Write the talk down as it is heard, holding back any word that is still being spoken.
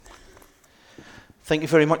Thank you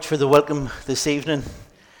very much for the welcome this evening.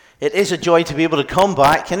 It is a joy to be able to come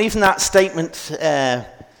back, and even that statement,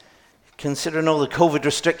 considering all the COVID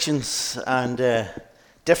restrictions and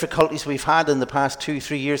difficulties we've had in the past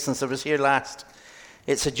 2-3 years since I was here last,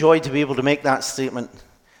 it's a joy to be able to make that statement.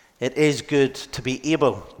 It is good to be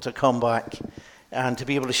able to come back and to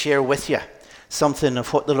be able to share with you something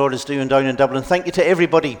of what the Lord is doing down in Dublin. Thank you to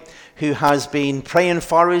everybody who has been praying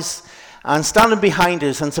for us and standing behind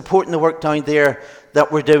us and supporting the work down there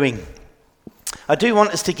that we're doing. I do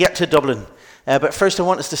want us to get to Dublin, but first I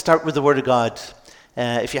want us to start with the Word of God.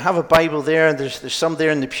 If you have a Bible there, there's some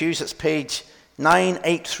there in the pews, it's page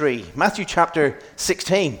 983, Matthew chapter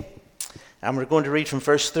 16. And we're going to read from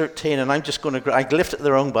verse 13, and I'm just going to, I lifted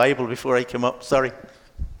the wrong Bible before I came up, sorry.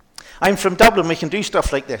 I'm from Dublin, we can do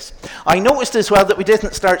stuff like this. I noticed as well that we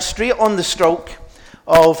didn't start straight on the stroke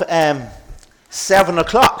of 7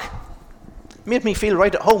 o'clock. Made me feel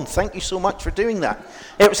right at home. Thank you so much for doing that.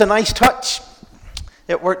 It was a nice touch.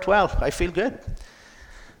 It worked well. I feel good.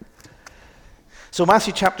 So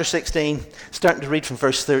Matthew chapter 16, starting to read from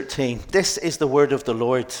verse 13. This is the word of the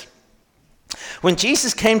Lord. When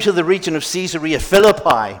Jesus came to the region of Caesarea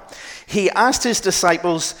Philippi, he asked his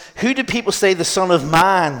disciples, "Who do people say the Son of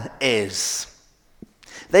Man is?"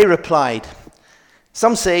 They replied,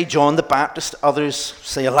 "Some say John the Baptist, others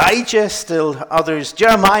say Elijah, still others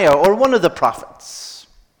Jeremiah or one of the prophets."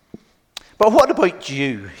 "But what about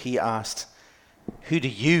you?" he asked. "Who do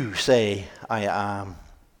you say I am?"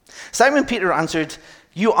 Simon Peter answered,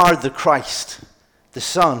 "You are the Christ, the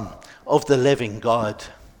Son of the living God."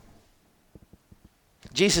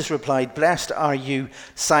 Jesus replied, "Blessed are you,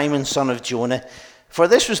 Simon, son of Jonah, for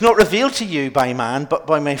this was not revealed to you by man, but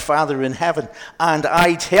by my Father in heaven. And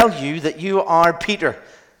I tell you that you are Peter,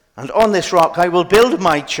 and on this rock I will build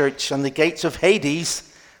my church, and the gates of Hades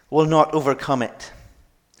will not overcome it.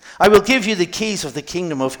 I will give you the keys of the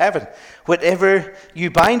kingdom of heaven. Whatever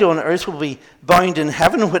you bind on earth will be bound in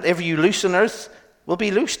heaven, and whatever you loose on earth will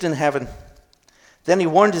be loosed in heaven." Then he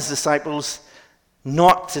warned his disciples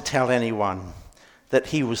not to tell anyone that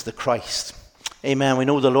he was the Christ. Amen. We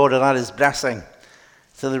know the Lord will add his blessing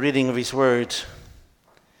to the reading of his word.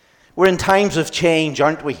 We're in times of change,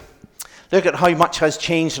 aren't we? Look at how much has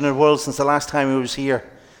changed in our world since the last time I was here.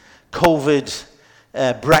 COVID,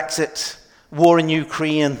 Brexit, war in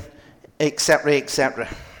Ukraine, etc., etc.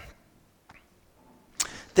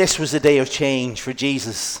 This was a day of change for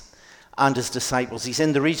Jesus and his disciples. He's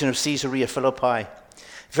in the region of Caesarea Philippi,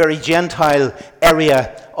 very Gentile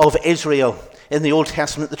area of Israel. In the Old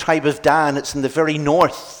Testament, the tribe of Dan, it's in the very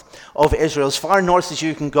north of Israel, as far north as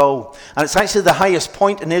you can go. And it's actually the highest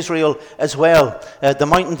point in Israel as well. The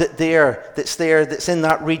mountain that's in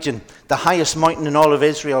that region, the highest mountain in all of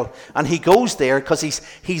Israel. And he goes there because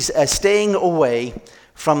he's staying away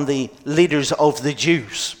from the leaders of the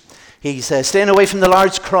Jews. He's staying away from the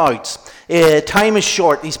large crowds. Time is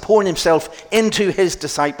short. He's pouring himself into his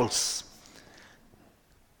disciples.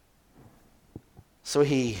 So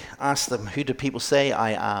he asked them, "Who do people say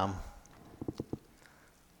I am?"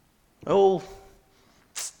 "Oh,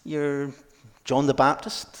 you're John the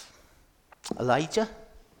Baptist, Elijah,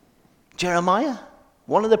 Jeremiah,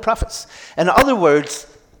 one of the prophets." In other words,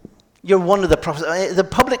 you're one of the prophets. The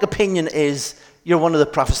public opinion is you're one of the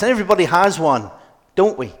prophets. And everybody has one,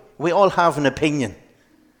 don't we? We all have an opinion.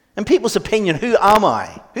 In people's opinion, who am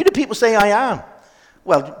I? Who do people say I am?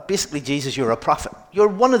 Well, basically, Jesus, you're a prophet. You're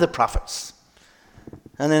one of the prophets.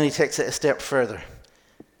 And then he takes it a step further.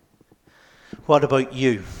 "What about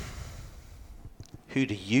you? Who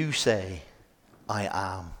do you say I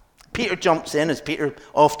am?" Peter jumps in, as Peter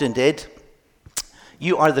often did.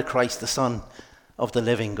 "You are the Christ, the Son of the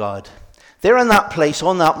living God." There in that place,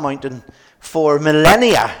 on that mountain, for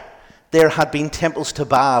millennia, there had been temples to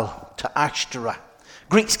Baal, to Ashtoreth.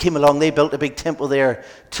 Greeks came along, they built a big temple there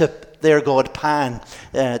to their god Pan.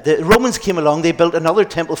 The Romans came along, they built another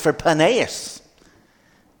temple for Paneus.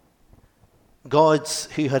 Gods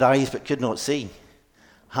who had eyes but could not see,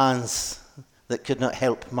 hands that could not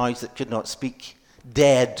help, mouths that could not speak,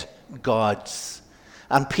 dead gods.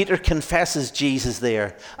 And Peter confesses Jesus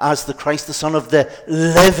there as the Christ, the Son of the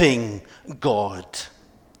living God.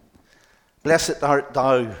 "Blessed art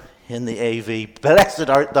thou," in the AV,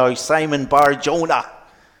 "blessed art thou, Simon Bar-Jonah.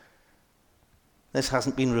 This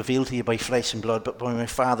hasn't been revealed to you by flesh and blood, but by my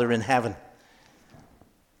Father in heaven."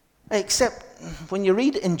 Except when you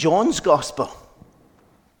read in John's Gospel,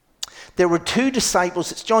 there were two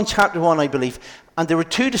disciples. It's John chapter 1, I believe. And there were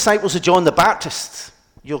two disciples of John the Baptist.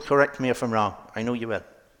 You'll correct me if I'm wrong. I know you will.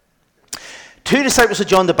 Two disciples of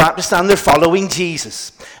John the Baptist, and they're following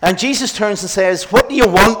Jesus. And Jesus turns and says, "What do you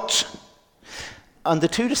want?" And the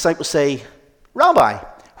two disciples say, Rabbi,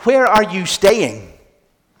 where are you staying?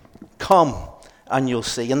 Come and you'll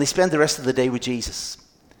see. And they spend the rest of the day with Jesus.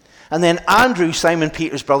 And then Andrew, Simon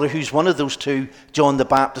Peter's brother, who's one of those two John the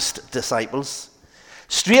Baptist disciples,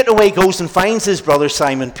 straight away goes and finds his brother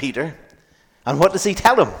Simon Peter. And what does he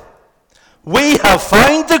tell him? We have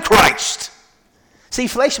found the Christ. See,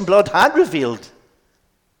 flesh and blood had revealed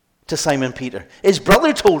to Simon Peter. His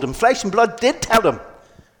brother told him. Flesh and blood did tell him.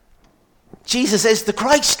 Jesus is the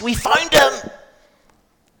Christ. We found him.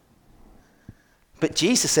 But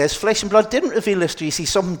Jesus says flesh and blood didn't reveal this to you. See,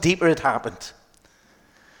 something deeper had happened.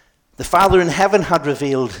 The Father in heaven had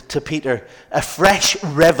revealed to Peter a fresh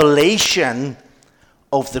revelation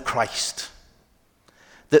of the Christ.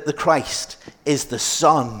 That the Christ is the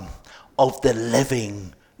Son of the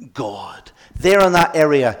living God. There in that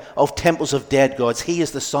area of temples of dead gods, he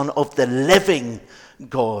is the Son of the living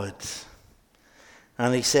God.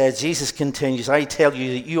 And he said, Jesus continues, I tell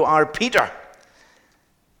you that you are Peter.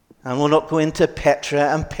 And we'll not go into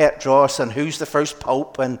Petra and Petros and who's the first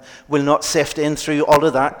pope, and we'll not sift in through all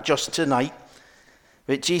of that just tonight.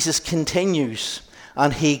 But Jesus continues,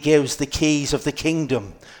 and he gives the keys of the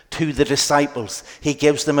kingdom to the disciples. He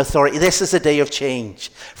gives them authority. This is a day of change.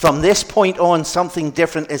 From this point on, something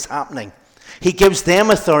different is happening. He gives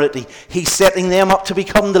them authority. He's setting them up to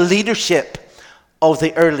become the leadership of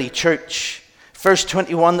the early church. Verse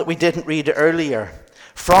 21 that we didn't read earlier.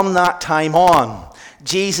 From that time on,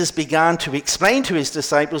 Jesus began to explain to his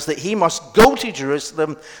disciples that he must go to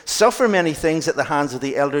Jerusalem, suffer many things at the hands of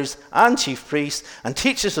the elders and chief priests and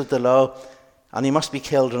teachers of the law, and he must be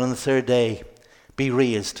killed and on the third day be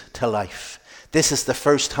raised to life. This is the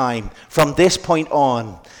first time. From this point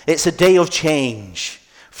on, it's a day of change.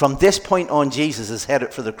 From this point on, Jesus is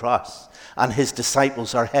headed for the cross, and his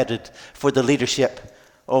disciples are headed for the leadership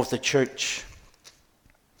of the church.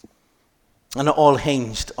 And it all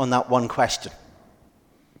hinged on that one question.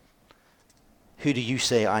 Who do you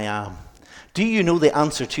say I am? Do you know the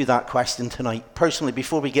answer to that question tonight? Personally,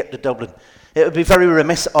 before we get to Dublin, it would be very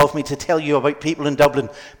remiss of me to tell you about people in Dublin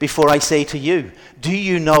before I say to you, do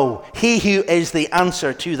you know he who is the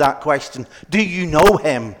answer to that question? Do you know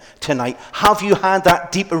him tonight? Have you had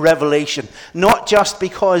that deeper revelation? Not just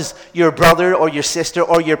because your brother or your sister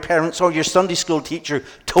or your parents or your Sunday school teacher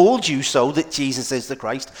told you so, that Jesus is the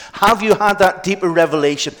Christ. Have you had that deeper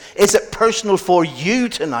revelation? Is it personal for you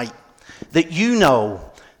tonight that you know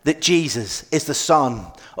that Jesus is the Son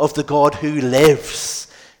of the God who lives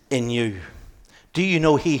in you? Do you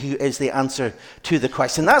know he who is the answer to the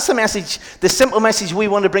question? That's the message, the simple message we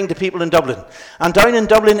want to bring to people in Dublin. And down in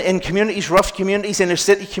Dublin, in communities, rough communities, inner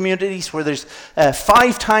city communities, where there's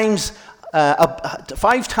 5 times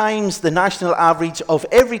the national average of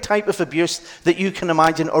every type of abuse that you can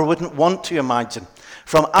imagine or wouldn't want to imagine.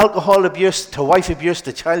 From alcohol abuse to wife abuse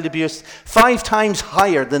to child abuse, 5 times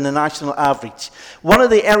higher than the national average. One of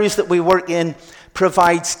the areas that we work in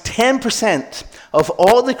provides 10% of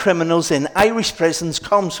all the criminals in Irish prisons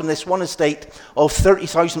comes from this one estate of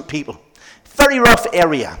 30,000 people. Very rough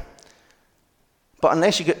area. But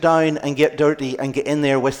unless you get down and get dirty and get in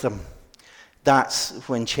there with them, that's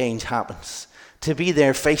when change happens. To be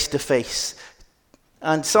there face to face.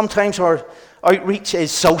 And sometimes our outreach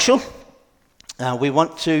is social. We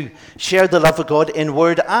want to share the love of God in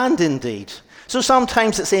word and in deed. So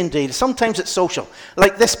sometimes it's in deed, sometimes it's social.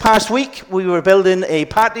 Like this past week, we were building a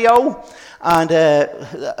patio, and,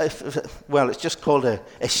 well, it's just called a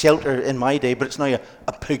shelter in my day, but it's now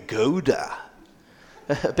a pagoda.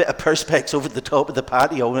 A bit of perspex over the top of the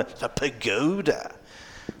patio, and it's a pagoda.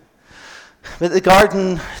 But the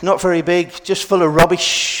garden, not very big, just full of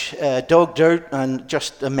rubbish, dog dirt, and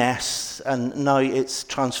just a mess. And now it's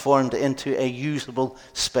transformed into a usable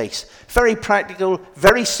space. Very practical,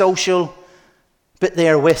 very social, but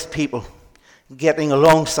there with people, getting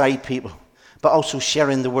alongside people, but also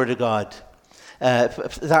sharing the Word of God.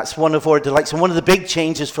 That's one of our delights. And one of the big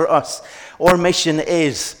changes for us, our mission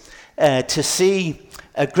is to see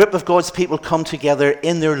a group of God's people come together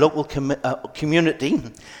in their local community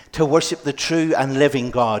to worship the true and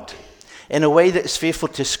living God in a way that is faithful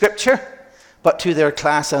to Scripture, but to their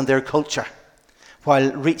class and their culture,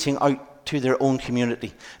 while reaching out to their own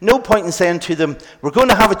community. No point in saying to them, we're going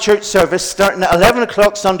to have a church service starting at 11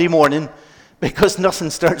 o'clock Sunday morning, because nothing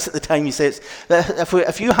starts at the time you say it.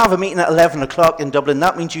 If you have a meeting at 11 o'clock in Dublin,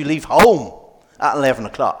 that means you leave home at 11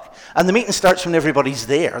 o'clock. And the meeting starts when everybody's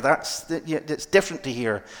there. It's different to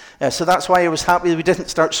here. So that's why I was happy that we didn't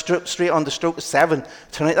start straight on the stroke of 7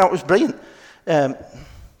 tonight. That was brilliant.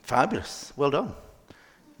 Fabulous. Well done.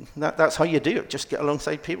 That's how you do it. Just get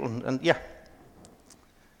alongside people. And yeah.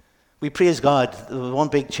 We praise God. One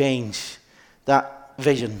big change. That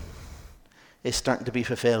vision is starting to be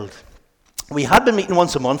fulfilled. We had been meeting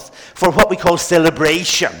once a month for what we call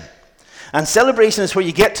celebration. And celebration is where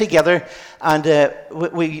you get together and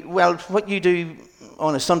what you do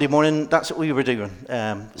on a Sunday morning, that's what we were doing.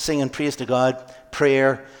 Singing praise to God,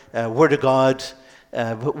 prayer, word of God,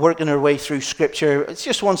 working our way through Scripture. It's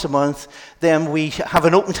just once a month. Then we have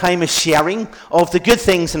an open time of sharing of the good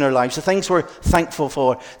things in our lives, the things we're thankful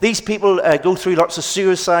for. These people go through lots of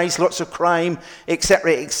suicides, lots of crime,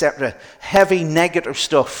 etc., etc. Heavy, negative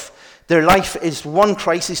stuff. Their life is one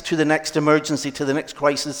crisis to the next emergency, to the next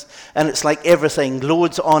crisis, and it's like everything.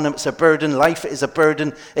 Loads on them, it's a burden. Life is a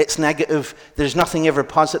burden, it's negative. There's nothing ever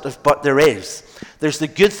positive, but there is. There's the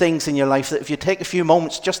good things in your life that if you take a few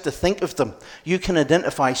moments just to think of them, you can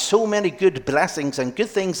identify so many good blessings and good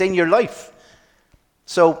things in your life.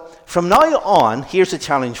 So from now on, here's a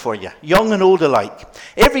challenge for you, young and old alike.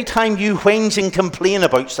 Every time you whinge and complain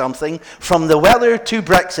about something, from the weather to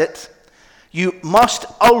Brexit, you must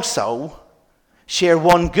also share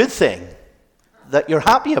one good thing that you're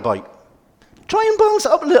happy about. Try and balance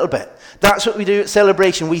it up a little bit. That's what we do at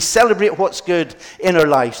Celebration. We celebrate what's good in our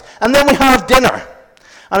lives. And then we have dinner.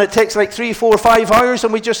 And it takes like 3, 4, 5 hours,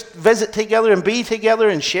 and we just visit together and be together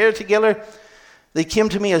and share together. They came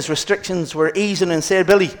to me as restrictions were easing and said,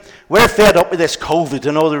 Billy, we're fed up with this COVID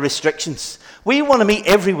and all the restrictions. We want to meet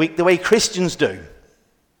every week the way Christians do.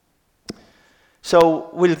 So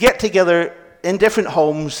we'll get together in different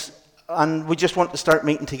homes, and we just want to start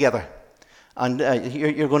meeting together. And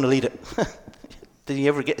you're going to lead it. Did you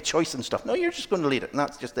ever get a choice and stuff? No, you're just going to lead it, and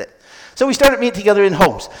that's just it. So we started meeting together in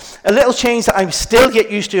homes. A little change that I still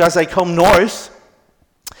get used to as I come north,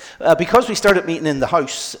 because we started meeting in the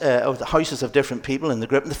house, of the houses of different people in the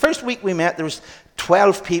group. And the first week we met, there was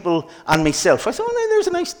 12 people and myself. I thought, oh, there's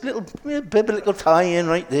a nice little biblical tie-in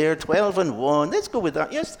right there, 12 and 1. Let's go with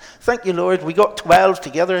that. Yes, thank you, Lord. We got 12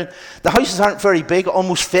 together. The houses aren't very big,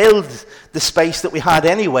 almost filled the space that we had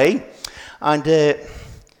anyway. And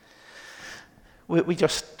we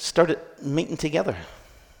just started meeting together.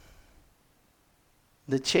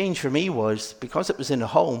 The change for me was, because it was in a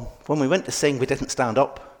home, when we went to sing, we didn't stand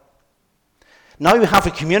up. Now we have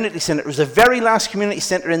a community centre. It was the very last community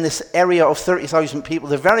centre in this area of 30,000 people.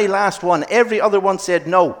 The very last one. Every other one said,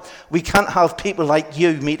 no, we can't have people like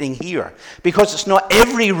you meeting here. Because it's not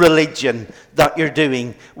every religion that you're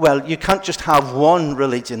doing. Well, you can't just have one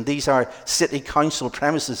religion. These are city council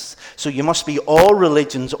premises. So you must be all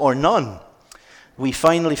religions or none. We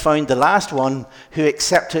finally found the last one who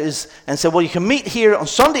accepted us and said, well, you can meet here on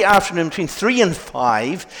Sunday afternoon between 3 and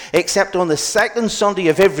 5, except on the second Sunday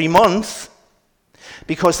of every month,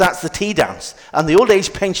 because that's the tea dance. And the old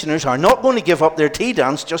age pensioners are not going to give up their tea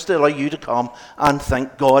dance just to allow you to come and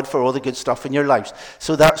thank God for all the good stuff in your lives.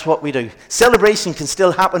 So that's what we do. Celebration can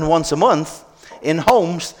still happen once a month in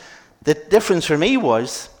homes. The difference for me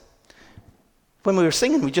was, when we were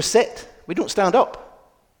singing, we just sit. We don't stand up.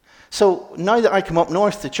 So now that I come up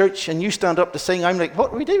north to church and you stand up to sing, I'm like,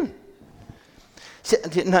 what are we doing?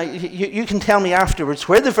 Now, you can tell me afterwards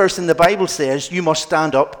where the verse in the Bible says you must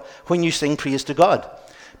stand up when you sing praise to God.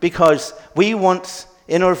 Because we want,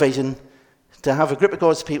 in our vision, to have a group of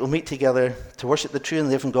God's people meet together to worship the true and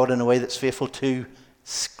living God in a way that's faithful to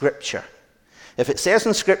Scripture. If it says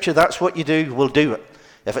in Scripture that's what you do, we'll do it.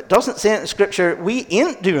 If it doesn't say it in Scripture, we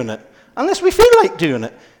ain't doing it, unless we feel like doing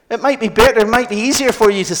it. It might be better, it might be easier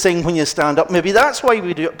for you to sing when you stand up. Maybe that's why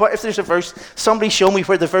we do it. But if there's a verse, somebody show me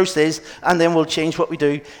where the verse is, and then we'll change what we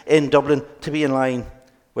do in Dublin to be in line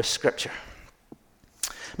with Scripture.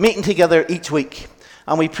 Meeting together each week,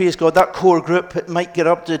 and we praise God. That core group, it might get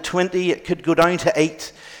up to 20, it could go down to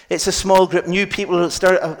 8. It's a small group. New people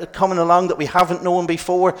start coming along that we haven't known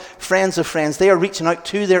before. Friends of friends. They are reaching out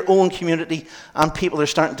to their own community, and people are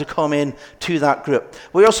starting to come in to that group.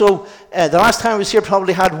 We also, the last time I was here,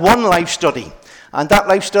 probably had one life study. And that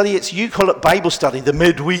life study, you call it Bible study, the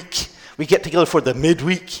midweek. We get together for the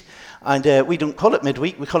midweek. And we don't call it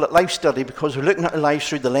midweek, we call it life study, because we're looking at our lives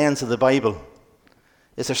through the lens of the Bible.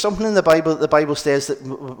 Is there something in the Bible that the Bible says that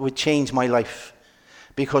would change my life?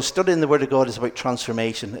 Because studying the Word of God is about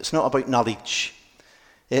transformation. It's not about knowledge.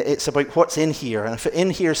 It's about what's in here. And if it in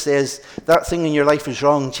here says that thing in your life is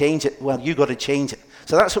wrong, change it, well, you got to change it.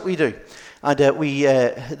 So that's what we do. And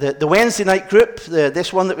the Wednesday night group,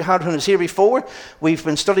 this one that we had when I was here before, we've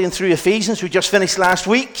been studying through Ephesians. We just finished last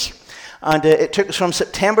week. And it took us from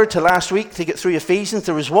September to last week to get through Ephesians.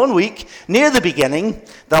 There was 1 week near the beginning,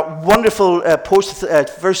 that wonderful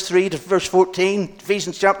verse 3 to verse 14,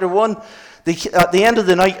 Ephesians chapter 1, at the end of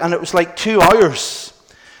the night, and it was like 2 hours.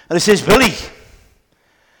 And it says, Billy,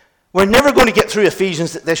 we're never going to get through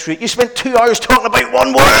Ephesians at this rate. You spent 2 hours talking about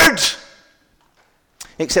one word.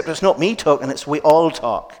 Except it's not me talking, it's we all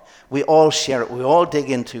talk. We all share it. We all dig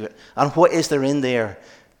into it. And what is there in there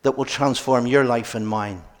that will transform your life and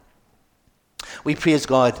mine? We praise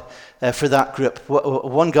God for that group.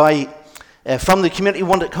 One guy from the community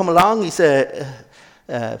wanted to come along.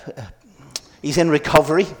 He's in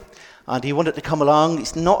recovery, and he wanted to come along.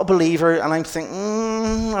 He's not a believer, and I'm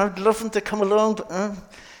thinking, I'd love him to come along, but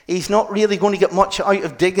he's not really going to get much out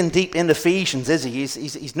of digging deep in Ephesians, is he?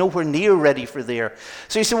 He's nowhere near ready for there.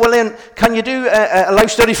 So he said, well then, can you do a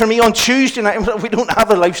life study for me on Tuesday night? We don't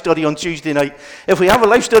have a life study on Tuesday night. If we have a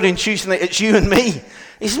life study on Tuesday night, it's you and me.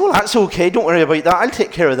 He says, well, that's okay. Don't worry about that. I'll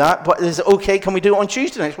take care of that. But is it okay? Can we do it on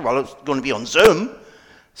Tuesday night? Well, it's going to be on Zoom.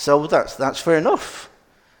 So that's fair enough.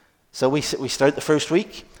 So we start the first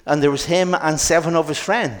week, and there was him and 7 of his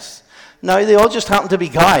friends. Now, they all just happen to be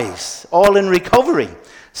guys, all in recovery.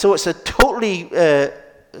 So it's a totally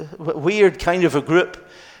weird kind of a group.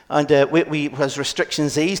 And we as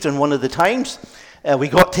restrictions eased on one of the times, we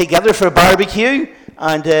got together for a barbecue.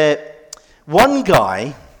 And one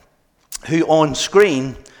guy who on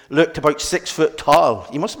screen looked about 6 foot tall.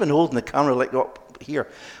 He must have been holding the camera like up here.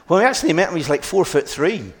 When we actually met him, he's like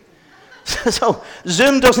 4'3". So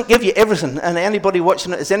Zoom doesn't give you everything. And anybody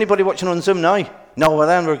watching it, is anybody watching on Zoom now? No, well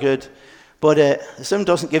then we're good. But Zoom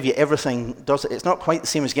doesn't give you everything, does it? It's not quite the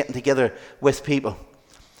same as getting together with people.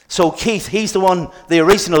 So Keith, he's the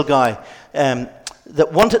original guy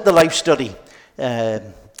that wanted the life study.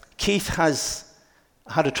 Keith has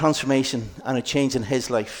had a transformation and a change in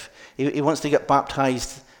his life. He wants to get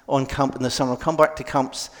baptized on camp in the summer. I'll come back to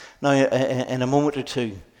camps now in a moment or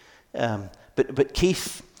two. But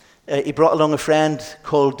Keith, he brought along a friend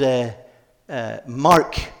called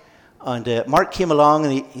Mark. And Mark came along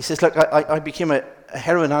and he says, look, I became a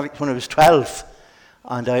heroin addict when I was 12.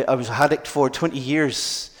 And I was an addict for 20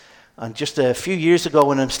 years. And just a few years ago,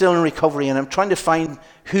 when I'm still in recovery and I'm trying to find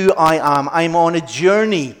who I am, I'm on a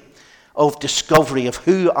journey of discovery of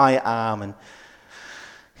who I am. And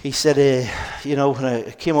he said, when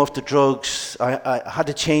I came off the drugs, I had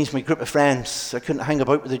to change my group of friends. I couldn't hang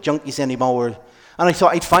about with the junkies anymore. And I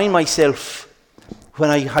thought I'd find myself when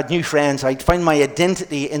I had new friends. I'd find my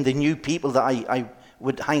identity in the new people that I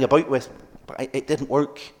would hang about with. But it didn't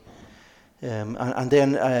work. And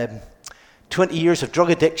then 20 years of drug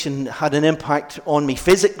addiction had an impact on me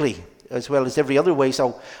physically as well as every other way.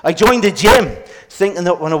 So I joined the gym thinking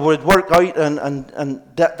that when I would work out and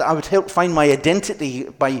that I would help find my identity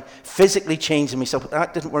by physically changing myself. But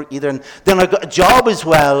that didn't work either. And then I got a job as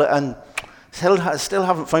well and still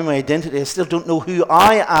haven't found my identity. I still don't know who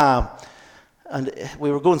I am. And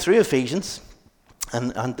we were going through Ephesians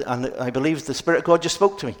and I believe the Spirit of God just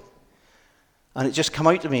spoke to me. And it just came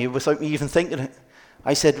out to me without me even thinking it.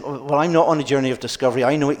 I said, well, I'm not on a journey of discovery.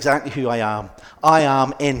 I know exactly who I am. I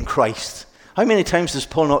am in Christ. How many times does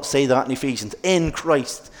Paul not say that in Ephesians? In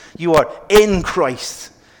Christ. You are in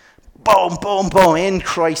Christ. Boom, boom, boom, in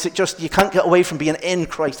Christ. You can't get away from being in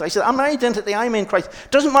Christ. I said, my identity, I'm in Christ.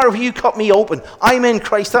 Doesn't matter if you cut me open. I'm in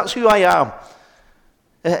Christ. That's who I am.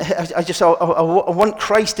 I want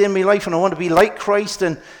Christ in my life, and I want to be like Christ,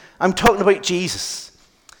 and I'm talking about Jesus.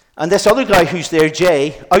 And this other guy who's there,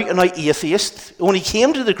 Jay, out-and-out atheist, only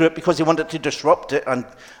came to the group because he wanted to disrupt it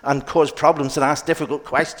and cause problems and ask difficult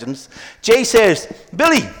questions. Jay says,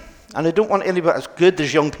 Billy, and I don't want anybody, it's good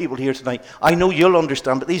there's young people here tonight. I know you'll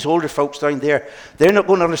understand, but these older folks down there, they're not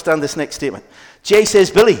going to understand this next statement. Jay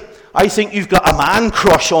says, Billy, I think you've got a man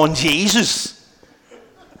crush on Jesus.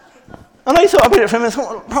 And I thought about it for a minute. I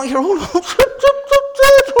thought, hold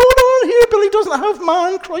on here. Billy doesn't have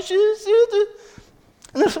man crushes.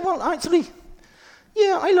 And I thought, well, actually,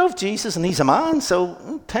 yeah, I love Jesus and he's a man.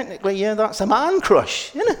 So technically, yeah, that's a man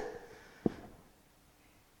crush, isn't it?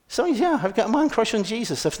 So yeah, I've got a man crush on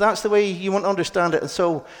Jesus, if that's the way you want to understand it. And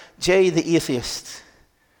so Jay, the atheist,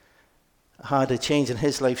 had a change in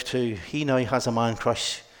his life too. He now has a man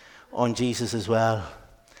crush on Jesus as well.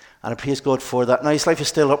 And I praise God for that. Now, his life is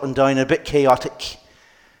still up and down, a bit chaotic.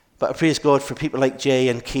 But I praise God for people like Jay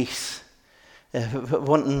and Keith,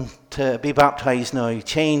 wanting to be baptized now.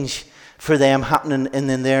 Change for them happening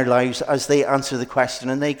in their lives as they answer the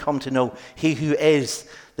question. And they come to know he who is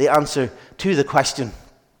the answer to the question.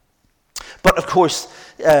 But, of course,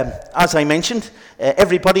 as I mentioned,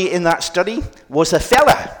 everybody in that study was a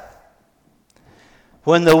fella.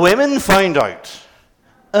 When the women found out,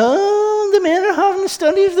 the men are having a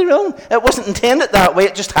study of their own. It wasn't intended that way,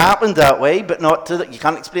 it just happened that way, but you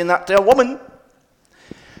can't explain that to a woman.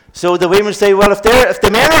 So the women say, well, if the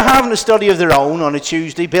men are having a study of their own on a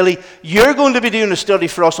Tuesday, Billy, you're going to be doing a study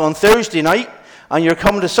for us on Thursday night, and you're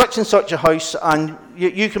coming to such and such a house, and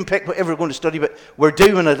you can pick whatever we're going to study, but we're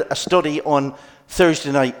doing a study on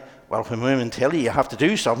Thursday night, well, when women tell you have to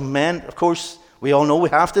do something, men, of course, we all know we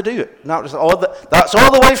have to do it. That's all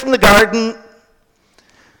the way from the garden.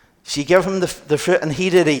 She gave him the fruit and he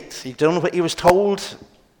did eat. He done what he was told.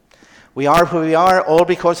 We are who we are, all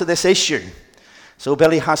because of this issue. So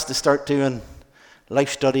Billy has to start doing life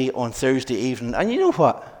study on Thursday evening. And you know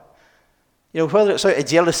what? Whether it's out of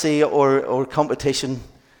jealousy or competition,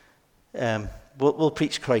 we'll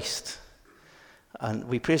preach Christ. And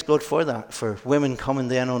we praise God for that, for women coming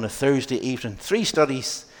then on a Thursday evening. 3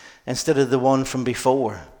 studies instead of the one from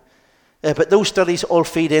before. But those studies all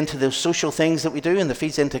feed into those social things that we do, and it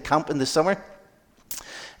feeds into camp in the summer.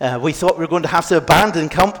 We thought we were going to have to abandon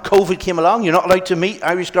camp. COVID came along. You're not allowed to meet.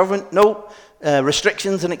 Irish government, no.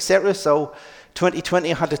 Restrictions and etc. So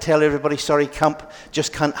 2020, I had to tell everybody, sorry, camp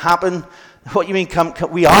just can't happen. What do you mean camp?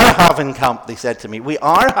 We are having camp, they said to me. We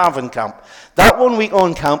are having camp. That 1 week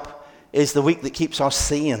on camp is the week that keeps us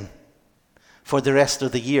sane for the rest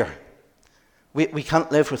of the year. We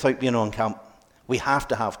can't live without being on camp. We have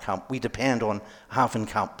to have camp. We depend on having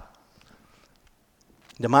camp.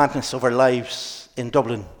 The madness of our lives in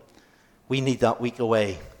Dublin, we need that week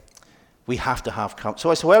away. We have to have camp.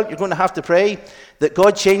 So I said, well, you're going to have to pray that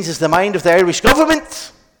God changes the mind of the Irish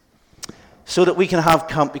government so that we can have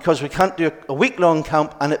camp, because we can't do a week-long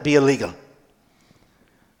camp and it be illegal.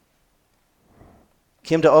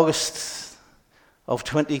 Came to August of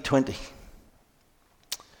 2020.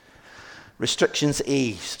 Restrictions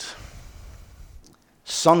eased.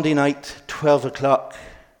 Sunday night, 12 o'clock.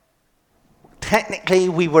 Technically,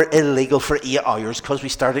 we were illegal for 8 hours because we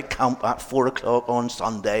started camp at 4 o'clock on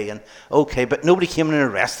Sunday. And okay, but nobody came in and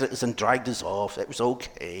arrested us and dragged us off. It was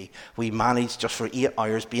okay. We managed just for 8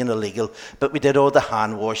 hours being illegal. But we did all the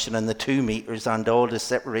hand washing and the 2 meters and all the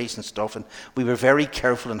separation stuff. And we were very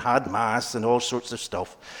careful and had masks and all sorts of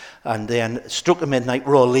stuff. And then, stroke of midnight,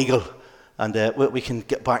 we're all legal. And we can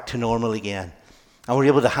get back to normal again. And we're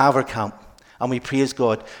able to have our camp. And we praise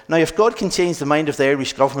God. Now, if God can change the mind of the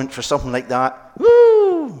Irish government for something like that,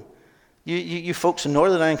 woo! You folks in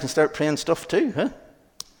Northern Ireland can start praying stuff too, huh?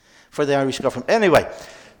 For the Irish government. Anyway,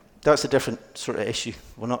 that's a different sort of issue.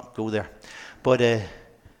 We'll not go there. But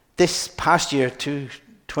this past year,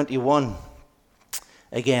 2021,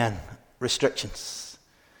 again, restrictions.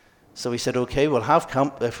 So we said, okay, we'll have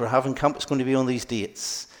camp. If we're having camp, it's going to be on these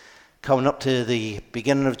dates. Coming up to the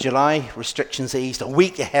beginning of July, restrictions eased a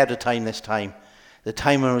week ahead of time this time. The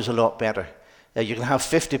timing was a lot better. You can have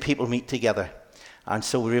 50 people meet together. And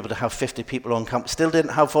so we were able to have 50 people on camp. Still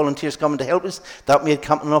didn't have volunteers coming to help us. That made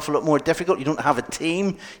camp an awful lot more difficult. You don't have a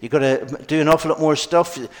team. You've got to do an awful lot more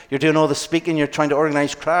stuff. You're doing all the speaking. You're trying to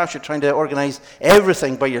organise crafts. You're trying to organise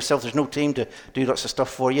everything by yourself. There's no team to do lots of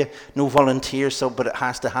stuff for you. No volunteers, but it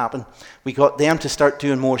has to happen. We got them to start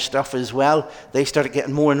doing more stuff as well. They started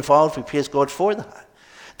getting more involved. We praise God for that.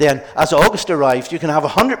 Then, as August arrived, you can have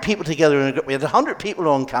 100 people together in a group. We had 100 people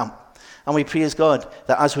on camp. And we praise God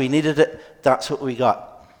that as we needed it, that's what we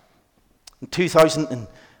got. In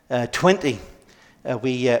 2020,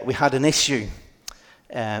 we had an issue.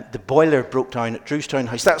 The boiler broke down at Drewstown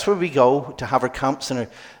House. That's where we go to have our camps. And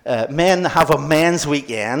our men have a men's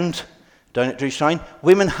weekend down at Drewstown.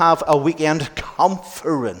 Women have a weekend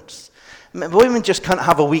conference. Women just can't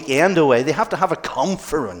have a weekend away. They have to have a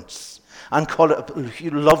conference. And call it a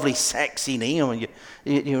lovely, sexy name.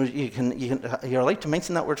 You're allowed to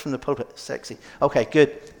mention that word from the pulpit, sexy. Okay,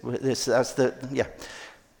 good.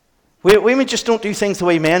 Women just don't do things the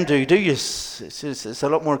way men do you? It's a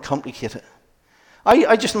lot more complicated.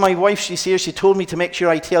 My wife, she's here. She told me to make sure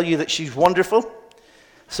I tell you that she's wonderful.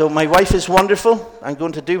 So my wife is wonderful. I'm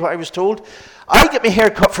going to do what I was told. I get my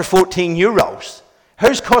hair cut for €14.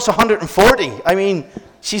 Hers costs 140. I mean,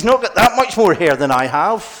 she's not got that much more hair than I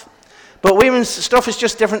have. But women's stuff is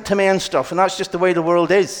just different to men's stuff, and that's just the way the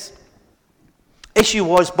world is. Issue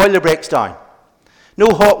was boiler breaks down. No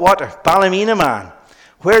hot water. Ballymena, man.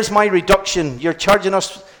 Where's my reduction? You're charging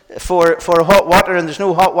us for hot water and there's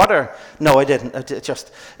no hot water. No, I didn't.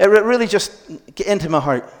 It really just get into my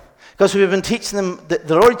heart. Because we've been teaching them that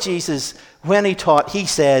the Lord Jesus, when he taught, he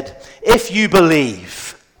said, if you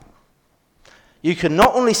believe, you can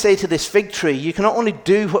not only say to this fig tree, you can not only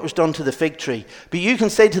do what was done to the fig tree, but you can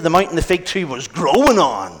say to the mountain the fig tree was growing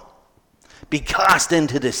on, be cast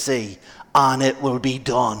into the sea, and it will be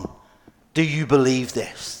done. Do you believe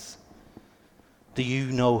this? Do you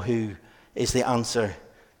know who is the answer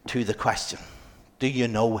to the question? Do you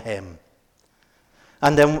know him?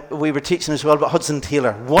 And then we were teaching as well about Hudson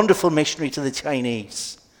Taylor, wonderful missionary to the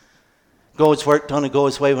Chinese. God's work done in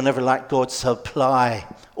God's way will never lack God's supply.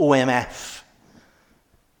 OMF.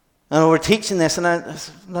 And we're teaching this, and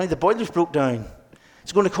now the boilers broke down.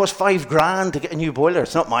 It's going to cost $5,000 to get a new boiler.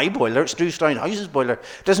 It's not my boiler, it's Drewstown House's boiler.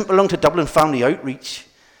 It doesn't belong to Dublin Family Outreach.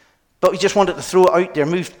 But we just wanted to throw it out there,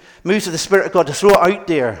 move to the Spirit of God to throw it out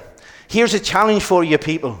there. Here's a challenge for you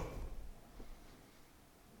people.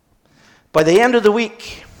 By the end of the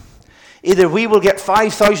week, either we will get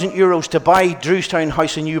 €5,000 to buy Drewstown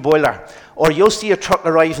House a new boiler, or you'll see a truck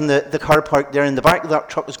arrive in the car park there. In the back of that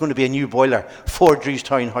truck is going to be a new boiler for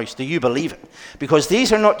Drewstown House. Do you believe it? Because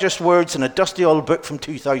these are not just words in a dusty old book from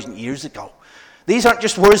 2,000 years ago. These aren't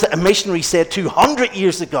just words that a missionary said 200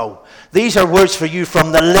 years ago. These are words for you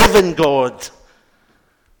from the living God.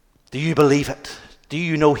 Do you believe it? Do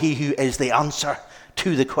you know he who is the answer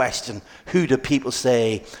to the question, who do people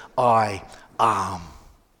say I am?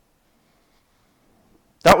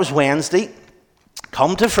 That was Wednesday.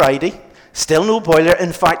 Come to Friday, still no boiler.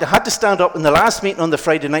 In fact, I had to stand up in the last meeting on the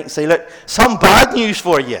Friday night and say, look, some bad news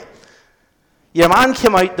for you. Your man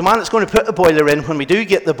came out, the man that's going to put the boiler in when we do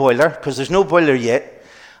get the boiler, because there's no boiler yet,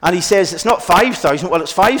 and he says it's not 5,000. Well,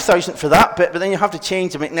 it's 5,000 for that bit, but then you have to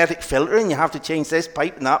change the magnetic filter, and you have to change this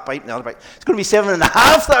pipe and that pipe and the other pipe. It's going to be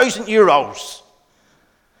 €7,500.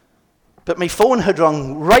 But my phone had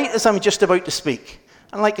rung right as I'm just about to speak.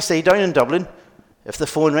 And like I say, down in Dublin, if the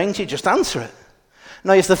phone rings, you just answer it.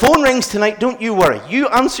 Now, if the phone rings tonight, don't you worry. You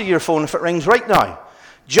answer your phone if it rings right now.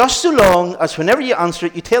 Just so long as whenever you answer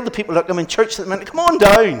it, you tell the people, look, I'm in church at the minute, come on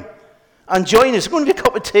down and join us. It's going to be a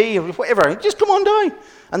cup of tea or whatever. Just come on down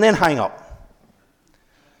and then hang up.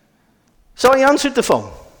 So I answered the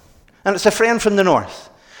phone, and it's a friend from the north.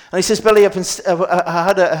 And he says, Billy, I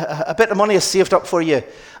had a bit of money I saved up for you,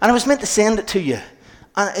 and I was meant to send it to you.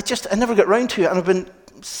 And I never got round to it, and I've been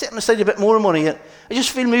setting aside a bit more money. I just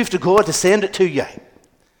feel moved to God to send it to you.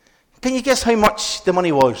 Can you guess how much the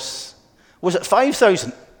money was? Was it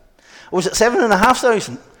 5,000? Or was it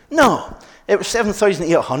 7,500? No, it was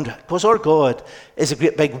 7,800. Because our God is a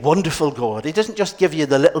great big wonderful God. He doesn't just give you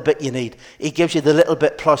the little bit you need. He gives you the little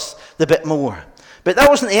bit plus the bit more. But that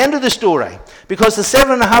wasn't the end of the story. Because the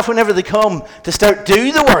 7,500, whenever they come to start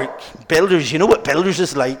do the work, builders, you know what builders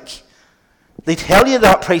is like. They tell you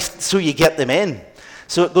that price so you get them in.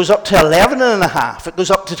 So it goes up to 11,500. It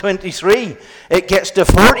goes up to 23. It gets to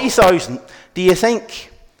 40,000. Do you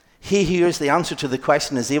think he who is the answer to the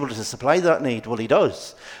question is able to supply that need? Well, he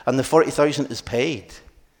does. And the 40,000 is paid.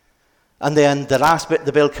 And then the last bit of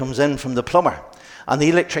the bill comes in from the plumber. And the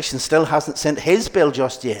electrician still hasn't sent his bill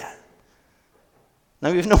just yet.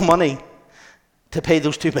 Now we have no money to pay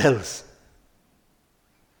those two bills.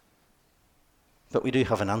 But we do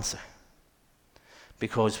have an answer.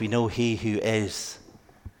 Because we know he who is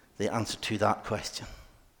the answer to that question.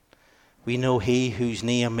 We know he whose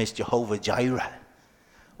name is Jehovah Jireh.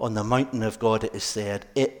 On the mountain of God it is said,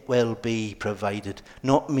 it will be provided.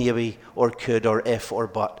 Not maybe or could or if or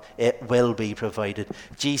but. It will be provided.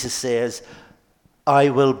 Jesus says, I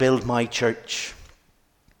will build my church.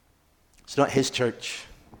 It's not his church.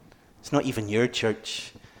 It's not even your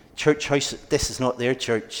church. Church house, this is not their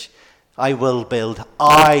church. I will build.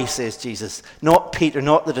 I, says Jesus. Not Peter,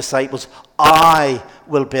 not the disciples. I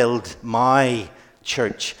will build my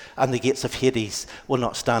church, and the gates of Hades will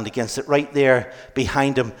not stand against it. Right there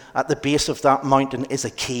behind him at the base of that mountain is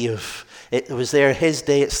a cave. It was there his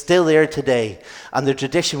day, it's still there today. And the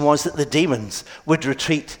tradition was that the demons would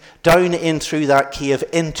retreat down in through that cave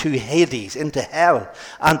into Hades, into hell,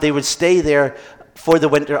 and they would stay there for the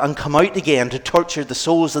winter and come out again to torture the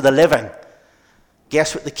souls of the living.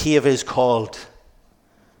 Guess what the cave is called?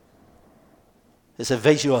 It's a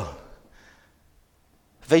visual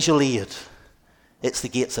aid. It's the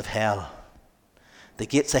gates of hell. The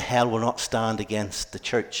gates of hell will not stand against the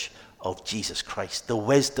church of Jesus Christ. The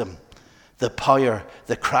wisdom, the power,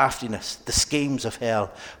 the craftiness, the schemes of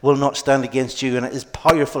hell will not stand against you. And it is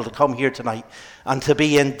powerful to come here tonight and to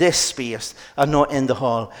be in this space and not in the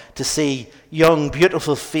hall, to see young,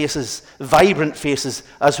 beautiful faces, vibrant faces,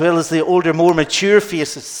 as well as the older, more mature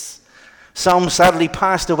faces. Some sadly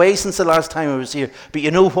passed away since the last time I was here. But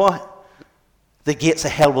you know what? The gates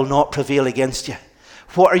of hell will not prevail against you.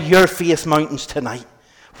 What are your faith mountains tonight?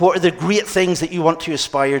 What are the great things that you want to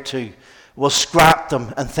aspire to? We'll scrap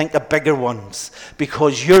them and think of bigger ones,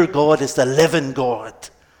 because your God is the living God.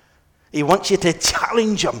 He wants you to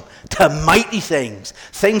challenge him to mighty things,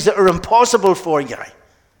 things that are impossible for you.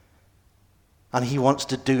 And he wants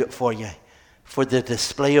to do it for you, for the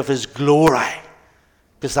display of his glory,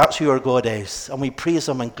 because that's who our God is. And we praise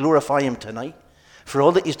him and glorify him tonight. for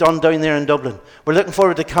all that he's done down there in Dublin. We're looking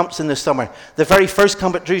forward to camps in the summer. The very first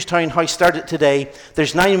camp at Drewstown House started today.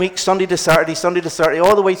 There's 9 weeks, Sunday to Saturday,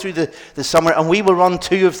 all the way through the summer, and we will run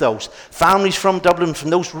 2 of those. Families from Dublin, from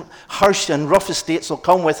those harsh and rough estates, will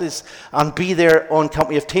come with us and be there on camp.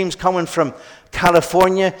 We have teams coming from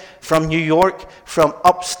California, from New York, from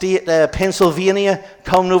upstate Pennsylvania,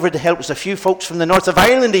 coming over to help us. A few folks from the north of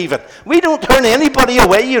Ireland even. We don't turn anybody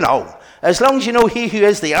away, you know. As long as you know he who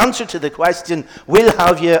is the answer to the question will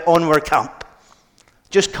have you on our camp.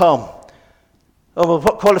 Just come. Oh, well,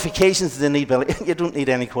 what qualifications do they need, Billy? You don't need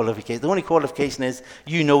any qualifications. The only qualification is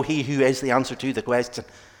you know he who is the answer to the question,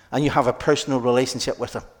 and you have a personal relationship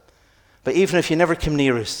with him. But even if you never come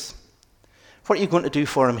near us, what are you going to do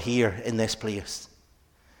for him here in this place?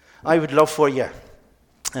 I would love for you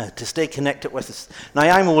to stay connected with us. Now,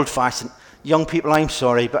 I'm old-fashioned. Young people, I'm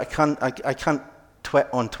sorry, but I can't twit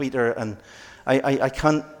on Twitter, and I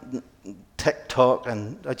can't TikTok,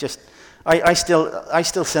 and I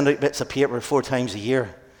still send out bits of paper 4 times a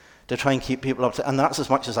year to try and keep people up to, and that's as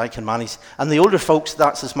much as I can manage. And the older folks,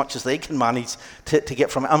 that's as much as they can manage to get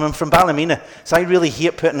from it. I'm from Ballymena, so I really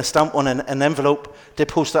hate putting a stamp on an envelope to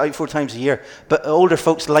post it out 4 times a year. But older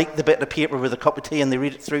folks like the bit of paper with a cup of tea, and they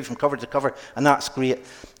read it through from cover to cover, and that's great.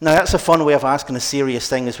 Now, that's a fun way of asking a serious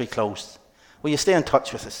thing as we close. Will you stay in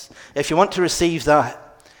touch with us? If you want to receive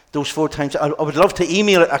that, those 4 times, I would love to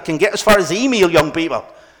email it. I can get as far as email, young people.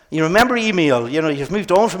 You remember email, you've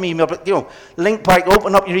moved on from email, but link back,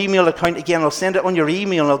 open up your email account again, I'll send it on your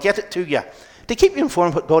email and I'll get it to you to keep you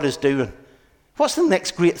informed what God is doing. What's the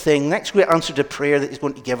next great thing, next great answer to prayer that he's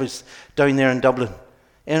going to give us down there in Dublin?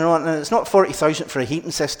 And it's not 40,000 for a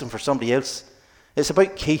heating system for somebody else. It's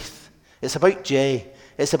about Keith, it's about Jay,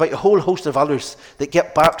 it's about a whole host of others that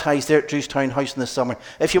get baptised there at Drewstown House in the summer.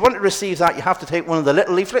 If you want to receive that, you have to take one of the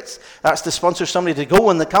little leaflets. That's to sponsor somebody to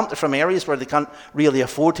go in the camp. They're from areas where they can't really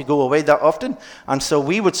afford to go away that often. And so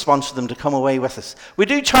we would sponsor them to come away with us. We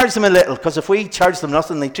do charge them a little, because if we charge them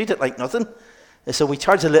nothing, they treat it like nothing. So we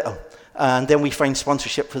charge a little, and then we find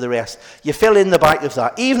sponsorship for the rest. You fill in the back of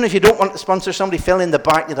that. Even if you don't want to sponsor somebody, fill in the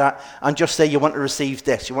back of that and just say you want to receive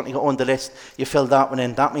this. You want to go on the list, you fill that one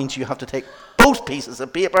in. That means you have to take both pieces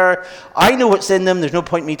of paper. I know what's in them. There's no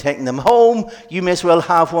point in me taking them home. You may as well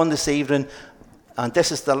have one this evening. And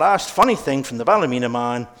this is the last funny thing from the Ballymena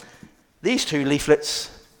man. These 2 leaflets,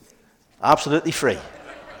 absolutely free.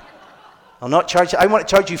 I'll not charge you. I want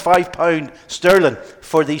to charge you £5 sterling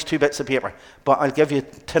for these 2 bits of paper, but I'll give you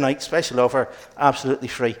tonight, special offer, absolutely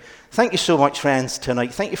free. Thank you so much, friends,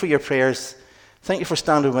 tonight. Thank you for your prayers. Thank you for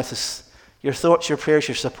standing with us. Your thoughts, your prayers,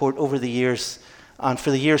 your support over the years, and for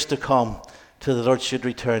the years to come, till the Lord should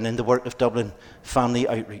return in the work of Dublin Family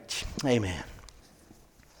Outreach. Amen.